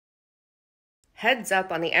Heads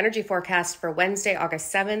up on the energy forecast for Wednesday,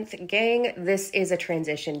 August 7th. Gang, this is a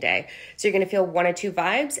transition day. So you're going to feel one or two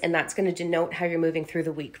vibes, and that's going to denote how you're moving through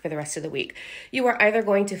the week for the rest of the week. You are either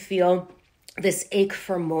going to feel this ache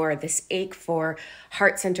for more, this ache for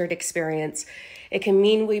heart-centered experience. It can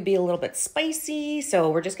mean we be a little bit spicy, so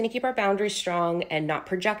we're just going to keep our boundaries strong and not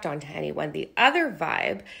project onto anyone. The other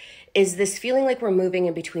vibe is this feeling like we're moving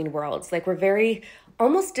in between worlds, like we're very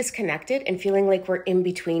almost disconnected and feeling like we're in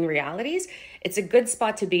between realities. It's a good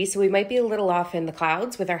spot to be. So we might be a little off in the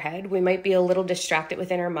clouds with our head. We might be a little distracted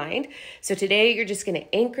within our mind. So today you're just going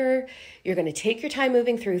to anchor. You're going to take your time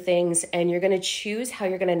moving through things, and you're going to choose how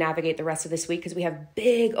you're going to navigate the rest of this week, because we have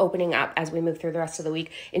big opening up as we move through the rest of the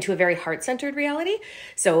week into a very heart-centered reality.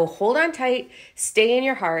 So hold on tight, stay in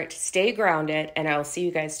your heart, stay grounded, and I'll see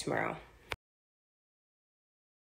you guys tomorrow.